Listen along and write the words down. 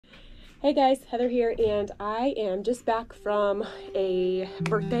Hey guys, Heather here, and I am just back from a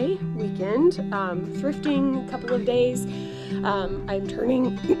birthday weekend, thrifting a couple of days. I'm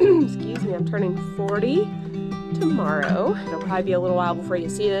turning, excuse me, I'm turning 40 tomorrow. It'll probably be a little while before you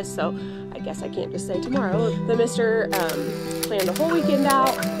see this, so I guess I can't just say tomorrow. The mister planned a whole weekend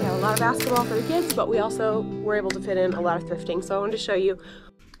out. We had a lot of basketball for the kids, but we also were able to fit in a lot of thrifting, so I wanted to show you.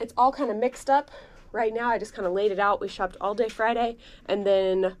 It's all kind of mixed up right now. I just kind of laid it out. We shopped all day Friday, and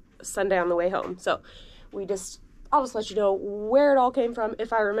then Sunday on the way home. So I'll just let you know where it all came from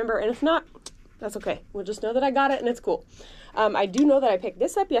if I remember, and if not, that's okay. We'll just know that I got it and it's cool. I do know that I picked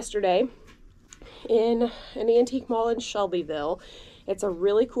this up yesterday in an antique mall in Shelbyville. It's a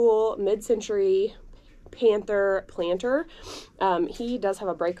really cool mid-century Panther planter. He does have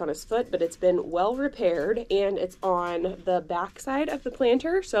a break on his foot, but it's been well repaired, and it's on the back side of the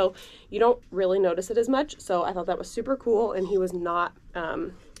planter, so you don't really notice it as much. So I thought that was super cool, and he was not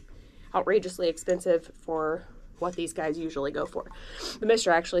outrageously expensive for what these guys usually go for. The mister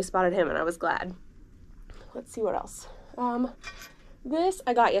actually spotted him, and I was glad. Let's see what else. This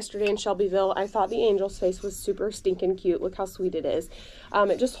I got yesterday in Shelbyville. I thought the angel's face was super stinking cute. Look how sweet it is.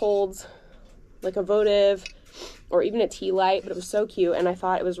 It just holds like a votive or even a tea light, but it was so cute, and I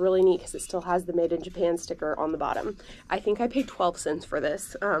thought it was really neat because it still has the Made in Japan sticker on the bottom. I think I paid 12 cents for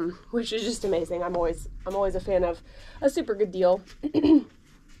this, which is just amazing. I'm always a fan of a super good deal.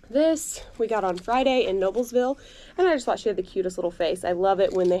 This we got on Friday in Noblesville, and I just thought she had the cutest little face. I love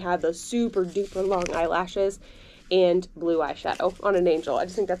it when they have those super duper long eyelashes and blue eyeshadow on an angel. I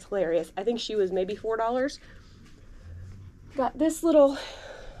just think that's hilarious. I think she was maybe $4. Got this little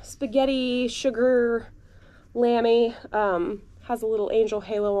spaghetti sugar lammy, has a little angel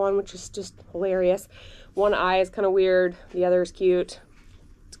halo on, which is just hilarious. One eye is kind of weird, the other is cute.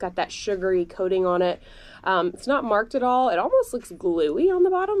 It's got that sugary coating on it. It's not marked at all. It almost looks gluey on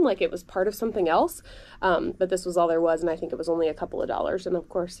the bottom, like it was part of something else, but this was all there was, and I think it was only a couple of dollars, and of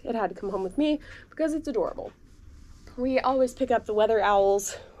course it had to come home with me because it's adorable. We always pick up the weather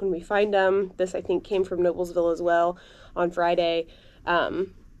owls when we find them. This I think came from Noblesville as well on Friday.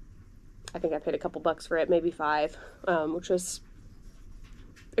 I think I paid a couple bucks for it, maybe $5, which was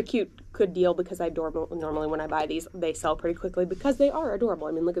a good deal because normally when I buy these, they sell pretty quickly because they are adorable.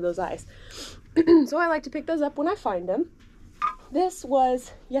 I mean, look at those eyes. So I like to pick those up when I find them. This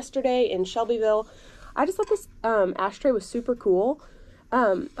was yesterday in Shelbyville. I just thought this ashtray was super cool.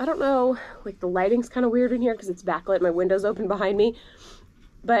 I don't know, like the lighting's kind of weird in here because it's backlit. My window's open behind me,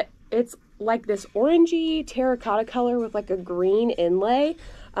 but it's like this orangey terracotta color with like a green inlay.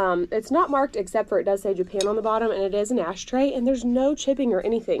 It's not marked except for it does say Japan on the bottom, and it is an ashtray, and there's no chipping or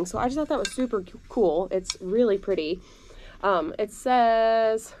anything. So I just thought that was super cool. It's really pretty. It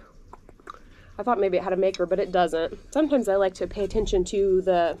says, I thought maybe it had a maker, but it doesn't. Sometimes I like to pay attention to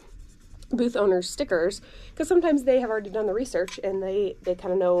the booth owner's stickers because sometimes they have already done the research and they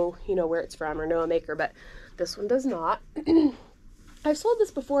kind of know, where it's from or know a maker, but this one does not. I've sold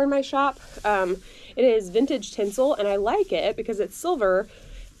this before in my shop. It is vintage tinsel, and I like it because it's silver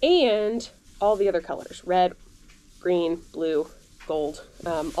and all the other colors, red, green, blue, gold,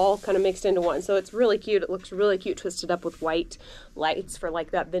 all kind of mixed into one. So it's really cute. It looks really cute twisted up with white lights for like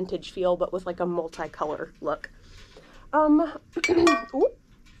that vintage feel, but with like a multicolor look. Ooh,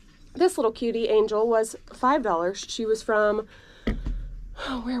 this little cutie angel was $5. She was from,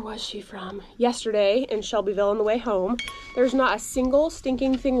 where was she from? Yesterday in Shelbyville on the way home. There's not a single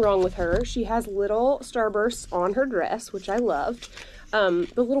stinking thing wrong with her. She has little starbursts on her dress, which I loved. The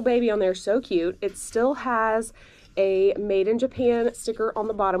little baby on there is so cute. It still has a Made in Japan sticker on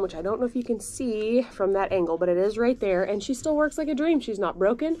the bottom, which I don't know if you can see from that angle, but it is right there, and she still works like a dream. She's not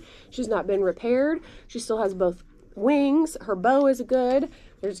broken. She's not been repaired. She still has both wings. Her bow is good.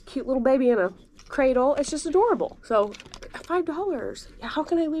 There's a cute little baby in a cradle. It's just adorable. So $5. How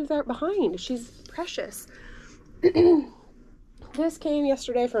can I leave that behind? She's precious. This came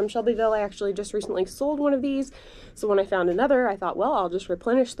yesterday from Shelbyville. I actually just recently sold one of these. So when I found another, I thought, well, I'll just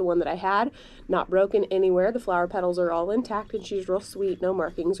replenish the one that I had. Not broken anywhere. The flower petals are all intact, and she's real sweet. No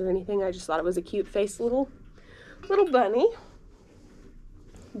markings or anything. I just thought it was a cute face little bunny.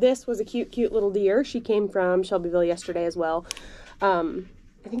 This was a cute little deer. She came from Shelbyville yesterday as well.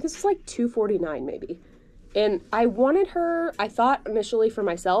 I think this was like $2.49 maybe. And I wanted her, I thought initially for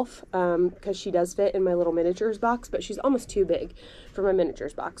myself, because she does fit in my little miniatures box, but she's almost too big for my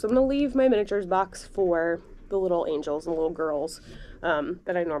miniatures box. So I'm going to leave my miniatures box for the little angels and little girls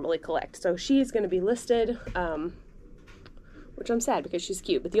that I normally collect. So she's going to be listed, which I'm sad because she's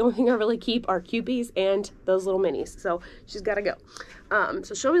cute. But the only thing I really keep are Cupies and those little minis. So she's got to go.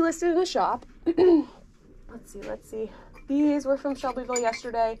 So she'll be listed in the shop. Let's see. These were from Shelbyville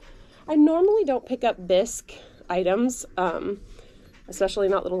yesterday. I normally don't pick up bisque items, especially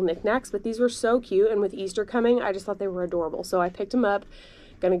not little knickknacks, but these were so cute, and with Easter coming, I just thought they were adorable. So I picked them up,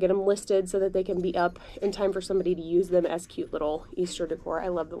 gonna get them listed so that they can be up in time for somebody to use them as cute little Easter decor. I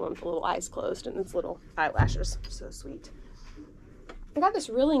love the one with the little eyes closed and its little eyelashes, so sweet. I got this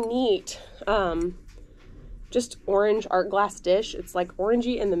really neat, just orange art glass dish. It's like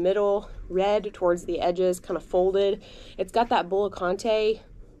orangey in the middle, red towards the edges, kind of folded. It's got that bullicante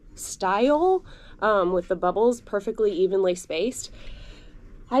style with the bubbles perfectly evenly spaced.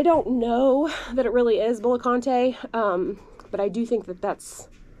 I don't know that it really is bullicante, but I do think that that's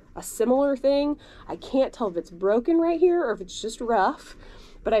a similar thing. I can't tell if it's broken right here or if it's just rough,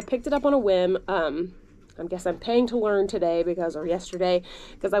 but I picked it up on a whim. I guess I'm paying to learn today or yesterday,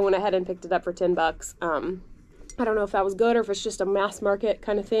 because I went ahead and picked it up for 10 bucks. I don't know if that was good or if it's just a mass market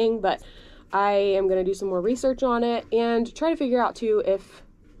kind of thing, but I am going to do some more research on it and try to figure out too if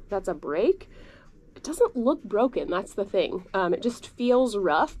that's a break. It doesn't look broken, that's the thing. It just feels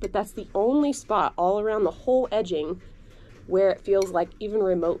rough, but that's the only spot all around the whole edging where it feels like even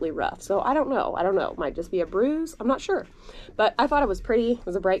remotely rough. So I don't know. It might just be a bruise. I'm not sure. But I thought it was pretty. It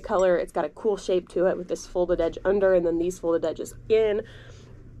was a bright color. It's got a cool shape to it with this folded edge under and then these folded edges in.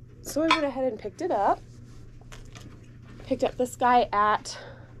 So I went ahead and picked it up. Picked up this guy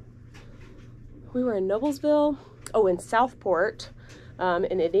we were in Noblesville. Oh, in Southport,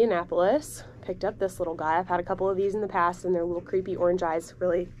 in Indianapolis. Picked up this little guy. I've had a couple of these in the past, and their little creepy orange eyes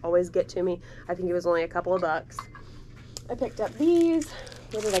really always get to me. I think it was only a couple of bucks. I picked up these.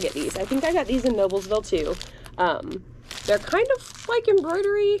 Where did I get these? I think I got these in Noblesville too. They're kind of like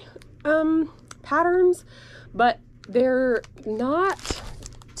embroidery patterns, but they're not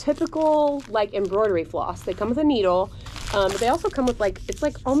typical like embroidery floss. They come with a needle, but they also come with it's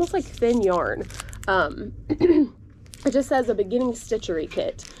like almost like thin yarn. It just says a beginning stitchery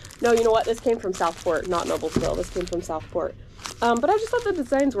kit. No, you know what? This came from Southport, not Noblesville. This came from Southport. But I just thought the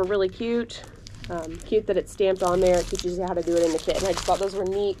designs were really cute. Cute that it's stamped on there. It teaches you how to do it in the kit. And I just thought those were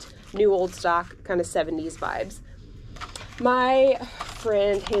neat, new old stock, kind of 70s vibes. My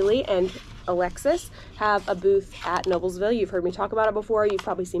friend Haley and Alexis have a booth at Noblesville. You've heard me talk about it before. You've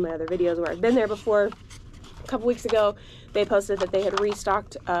probably seen my other videos where I've been there before. A couple weeks ago, they posted that they had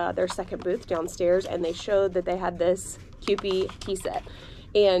restocked their second booth downstairs, and they showed that they had this Kewpie tea set.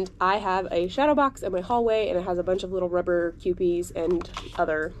 And I have a shadow box in my hallway, and it has a bunch of little rubber Kewpies and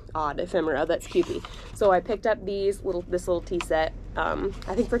other odd ephemera that's Kewpie. So I picked up this little tea set, I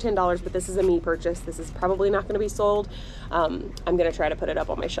think for $10, but this is a me purchase. This is probably not going to be sold. I'm going to try to put it up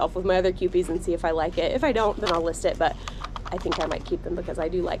on my shelf with my other Kewpies and see if I like it. If I don't, then I'll list it, but I think I might keep them because I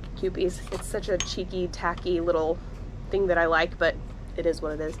do like Kewpies. It's such a cheeky, tacky little thing that I like, but it is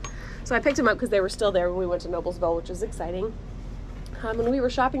what it is. So I picked them up because they were still there when we went to Noblesville, which is exciting. When we were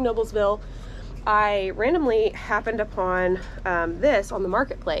shopping Noblesville, I randomly happened upon this on the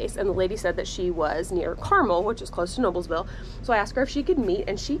marketplace, and the lady said that she was near Carmel, which is close to Noblesville. So I asked her if she could meet,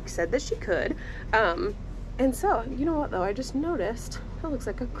 and she said that she could. And so, you know what though, I just noticed that looks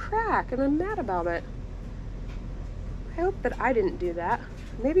like a crack, and I'm mad about it. I hope that I didn't do that.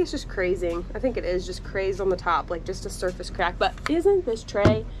 Maybe it's just crazing. I think it is just crazed on the top, like just a surface crack. But isn't this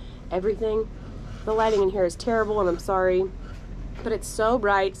tray everything? The lighting in here is terrible, and I'm sorry. But it's so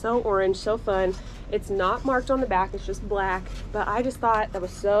bright, so orange, so fun. It's not marked on the back, it's just black. But I just thought that was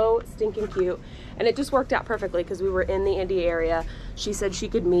so stinking cute. And it just worked out perfectly because we were in the Indy area. She said she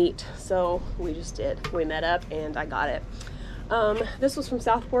could meet, so we just did. We met up and I got it. This was from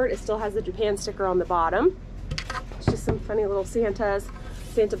Southport. It still has the Japan sticker on the bottom. It's just some funny little Santa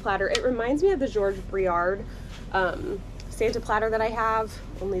platter. It reminds me of the George Briard Santa platter that I have,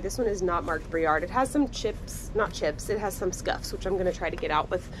 only this one is not marked Briard. It has some chips, not chips, it has some scuffs, which I'm going to try to get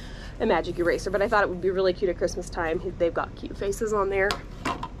out with a magic eraser, but I thought it would be really cute at Christmas time. They've got cute faces on there.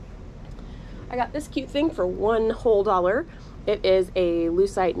 I got this cute thing for $1 whole. It is a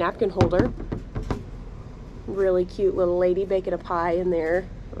lucite napkin holder. Really cute little lady baking a pie in there.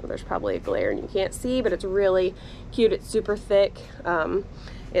 Oh, there's probably a glare and you can't see, but it's really cute. It's super thick.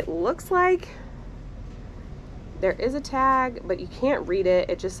 It looks like there is a tag, but you can't read it.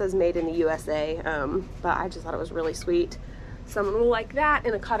 It just says made in the USA. But I just thought it was really sweet. Someone will like that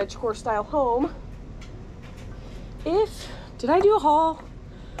in a cottagecore style home. Did I do a haul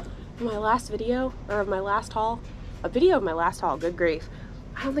in my last video, or of my last haul? A video of my last haul, good grief.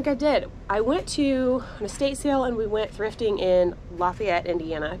 I don't think I did. I went to an estate sale and we went thrifting in Lafayette,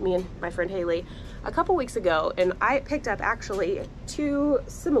 Indiana, me and my friend Haley, a couple weeks ago, and I picked up actually 2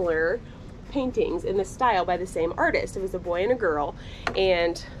 similar paintings in this style by the same artist. It was a boy and a girl,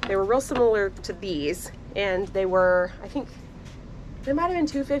 and they were real similar to these, and they were, I think, They might have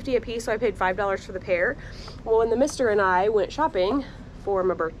been $2.50 a piece, so I paid $5 for the pair. Well, when the mister and I went shopping for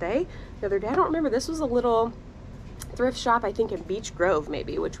my birthday the other day, I don't remember, this was a little thrift shop, I think in Beech Grove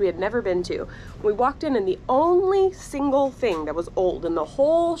maybe, which we had never been to. We walked in and the only single thing that was old in the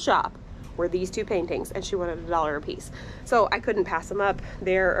whole shop were these two paintings, and she wanted $1 a piece. So I couldn't pass them up.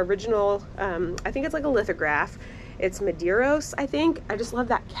 They're original, I think it's like a lithograph. It's Medeiros, I think. I just love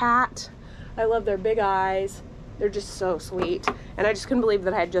that cat. I love their big eyes. They're just so sweet. And I just couldn't believe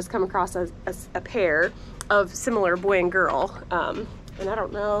that I had just come across a pair of similar boy and girl. And I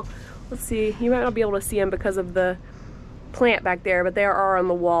don't know, let's see, you might not be able to see them because of the plant back there, but they are on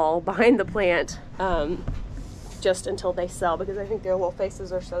the wall behind the plant, just until they sell, because I think their little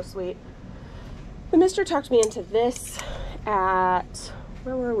faces are so sweet. The mister talked me into this at,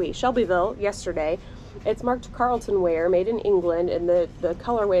 where were we? Shelbyville yesterday. It's marked Carlton ware, made in England, and the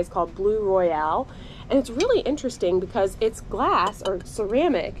colorway is called Blue Royale. And it's really interesting because it's glass or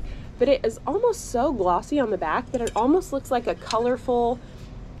ceramic, but it is almost so glossy on the back that it almost looks like a colorful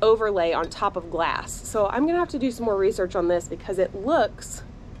overlay on top of glass. So I'm gonna have to do some more research on this because it looks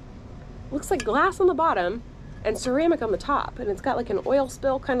like glass on the bottom and ceramic on the top, and it's got like an oil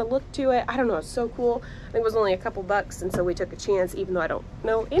spill kind of look to it. I don't know, it's so cool. I think it was only a couple bucks, and so we took a chance, even though I don't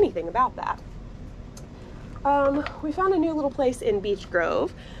know anything about that. We found a new little place in Beech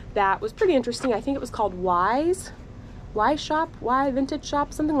Grove that was pretty interesting. I think it was called Y Shop, Y Vintage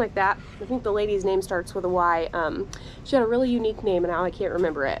Shop, something like that. I think the lady's name starts with a Y. She had a really unique name, and now I can't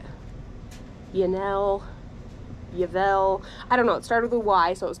remember it. Yavel, I don't know, it started with a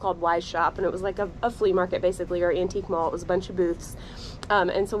Y, so it was called Y Shop, and it was like a flea market basically, or antique mall. It was a bunch of booths,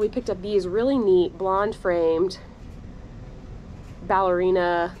 and so we picked up these really neat blonde framed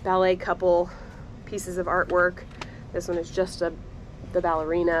ballet couple pieces of artwork. This one is just the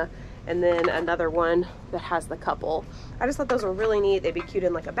ballerina, and then another one that has the couple. I just thought those were really neat. They'd be cute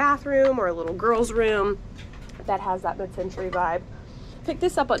in like a bathroom or a little girl's room that has that mid-century vibe. Picked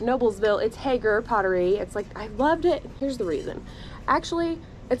this up at Noblesville. It's Hager pottery. It's like, I loved it. Here's the reason. Actually,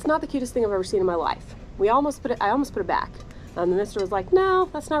 it's not the cutest thing I've ever seen in my life. I almost put it back. The mister was like, no,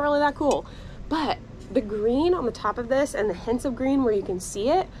 that's not really that cool. But the green on the top of this and the hints of green where you can see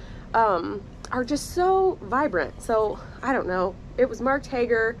it are just so vibrant. So I don't know. It was marked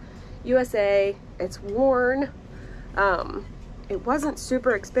Hager, USA. It's worn. It wasn't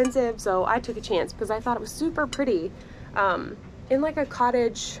super expensive, so I took a chance because I thought it was super pretty. In like a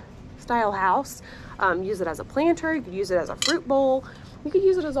cottage style house. Use it as a planter, you could use it as a fruit bowl, you could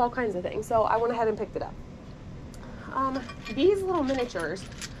use it as all kinds of things. So I went ahead and picked it up. These little miniatures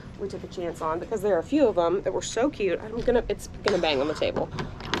we took a chance on because there are a few of them that were so cute. It's gonna bang on the table.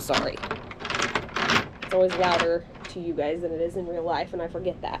 I'm sorry. It's always louder to you guys than it is in real life, and I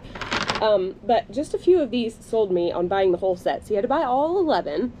forget that. But just a few of these sold me on buying the whole set. So you had to buy all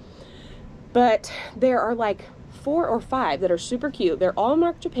 11, but there are like 4 or 5 that are super cute. They're all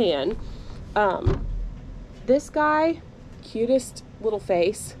marked Japan. This guy, cutest little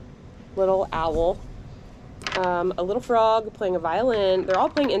face, little owl, a little frog playing a violin. They're all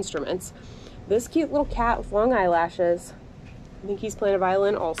playing instruments. This cute little cat with long eyelashes, I think he's playing a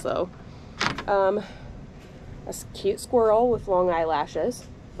violin also. A cute squirrel with long eyelashes,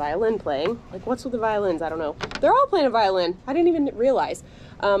 violin playing. Like, what's with the violins? I don't know. They're all playing a violin. I didn't even realize.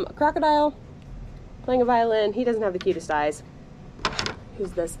 A crocodile playing a violin. He doesn't have the cutest eyes.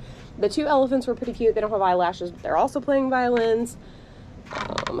 Who's this? The 2 elephants were pretty cute. They don't have eyelashes, but they're also playing violins.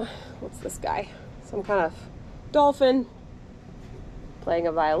 What's this guy? Some kind of dolphin playing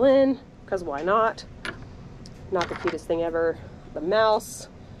a violin, because why not? Not the cutest thing ever. The mouse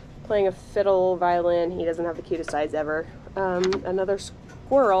playing a fiddle, violin. He doesn't have the cutest eyes ever. Another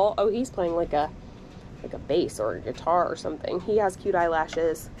squirrel. Oh, he's playing like a bass or a guitar or something. He has cute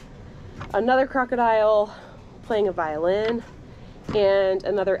eyelashes. Another crocodile playing a violin, and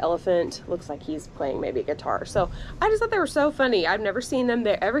another elephant looks like he's playing maybe a guitar. So I just thought they were so funny. I've never seen them.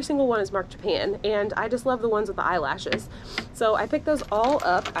 Every single one is marked Japan, and I just love the ones with the eyelashes. So I picked those all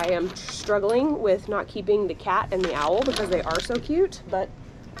up. I am struggling with not keeping the cat and the owl because they are so cute, but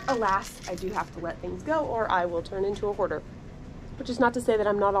alas, I do have to let things go or I will turn into a hoarder, which is not to say that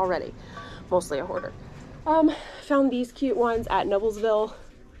I'm not already mostly a hoarder. Found these cute ones at Noblesville.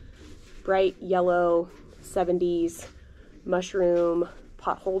 Bright yellow 70s mushroom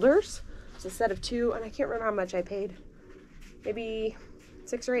pot holders. It's a set of 2, and I can't remember how much I paid. Maybe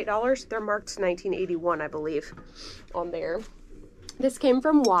 $6 or $8. They're marked 1981, I believe, on there. This came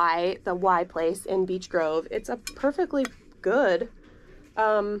from the Y place in Beech Grove. It's a perfectly good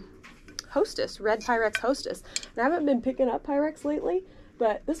Hostess, red Pyrex Hostess. And I haven't been picking up Pyrex lately,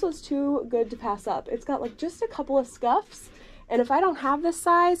 but this was too good to pass up. It's got like just a couple of scuffs, And if I don't have this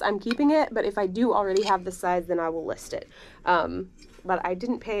size, I'm keeping it. But if I do already have this size, then I will list it. But I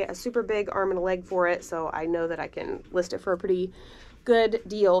didn't pay a super big arm and a leg for it, so I know that I can list it for a pretty good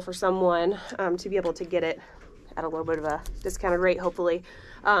deal for someone to be able to get it at a little bit of a discounted rate, hopefully.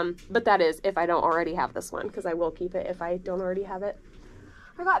 But that is if I don't already have this one, because I will keep it if I don't already have it.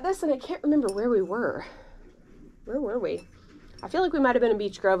 I got this and I can't remember where we were. Where were we? I feel like we might have been in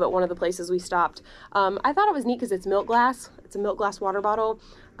Beach Grove at one of the places we stopped. I thought it was neat because it's milk glass. It's a milk glass water bottle.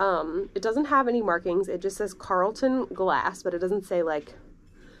 It doesn't have any markings. It just says Carlton Glass, but it doesn't say like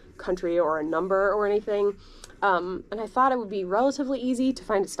country or a number or anything. And I thought it would be relatively easy to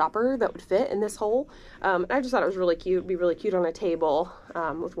find a stopper that would fit in this hole. And I just thought it was really cute. It'd be really cute on a table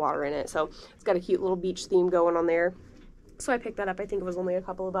with water in it. So it's got a cute little beach theme going on there. So I picked that up. I think it was only a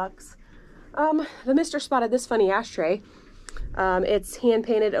couple of bucks. The mister spotted this funny ashtray. It's hand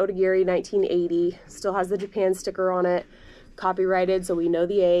painted Otagiri 1980. Still has the Japan sticker on it. Copyrighted, so we know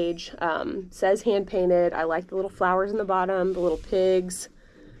the age. Says hand painted. I like the little flowers in the bottom, the little pigs.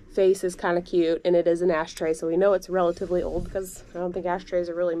 Face is kind of cute, and it is an ashtray, so we know it's relatively old because I don't think ashtrays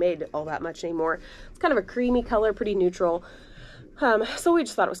are really made all that much anymore. It's kind of a creamy color, pretty neutral. So we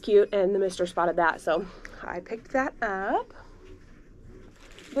just thought it was cute, and the mister spotted that, so I picked that up.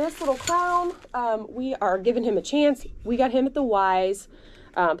 This little clown, we are giving him a chance. We got him at the Wise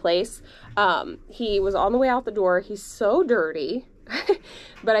place. He was on the way out the door. He's so dirty,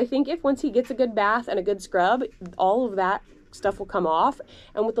 but I think if once he gets a good bath and a good scrub, all of that stuff will come off.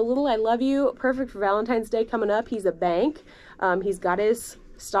 And with the little I love you, perfect for Valentine's Day coming up, he's a bank. He's got his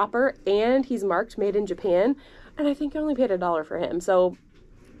stopper and he's marked made in Japan, and I think I only paid $1 for him, so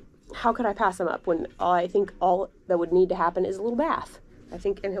how could I pass him up when I think all that would need to happen is a little bath, I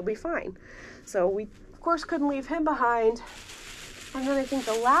think, and he'll be fine. So we of course couldn't leave him behind. And then I think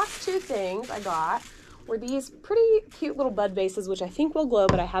the last two things I got were these pretty cute little bud vases, which I think will glow,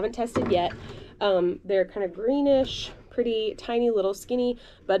 but I haven't tested yet. They're kind of greenish, pretty tiny little skinny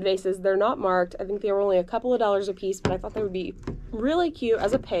bud vases. They're not marked. I think they were only a couple of dollars a piece, but I thought they would be really cute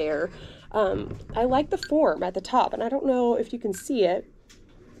as a pair. I like the form at the top, and I don't know if you can see it,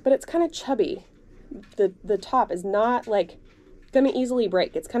 but it's kind of chubby. The top is not like gonna easily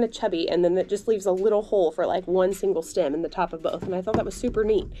break. It's kind of chubby, and then it just leaves a little hole for like one single stem in the top of both, and I thought that was super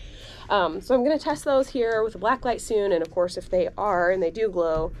neat. So I'm gonna test those here with a black light soon, and of course if they are and they do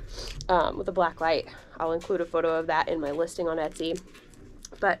glow with a black light, I'll include a photo of that in my listing on Etsy.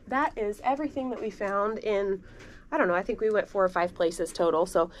 But that is everything that we found in, I don't know, I think we went 4 or 5 places total,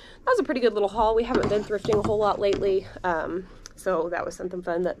 so that was a pretty good little haul. We haven't been thrifting a whole lot lately, so that was something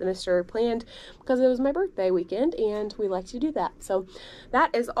fun that the mister planned because it was my birthday weekend and we like to do that. So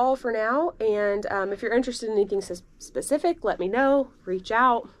that is all for now, and if you're interested in anything specific, let me know, reach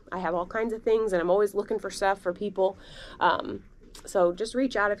out. I have all kinds of things and I'm always looking for stuff for people. So just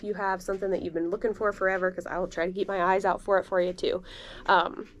reach out if you have something that you've been looking for forever, because I will try to keep my eyes out for it for you too.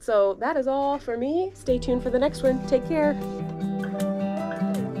 So that is all for me. Stay tuned for the next one. Take care.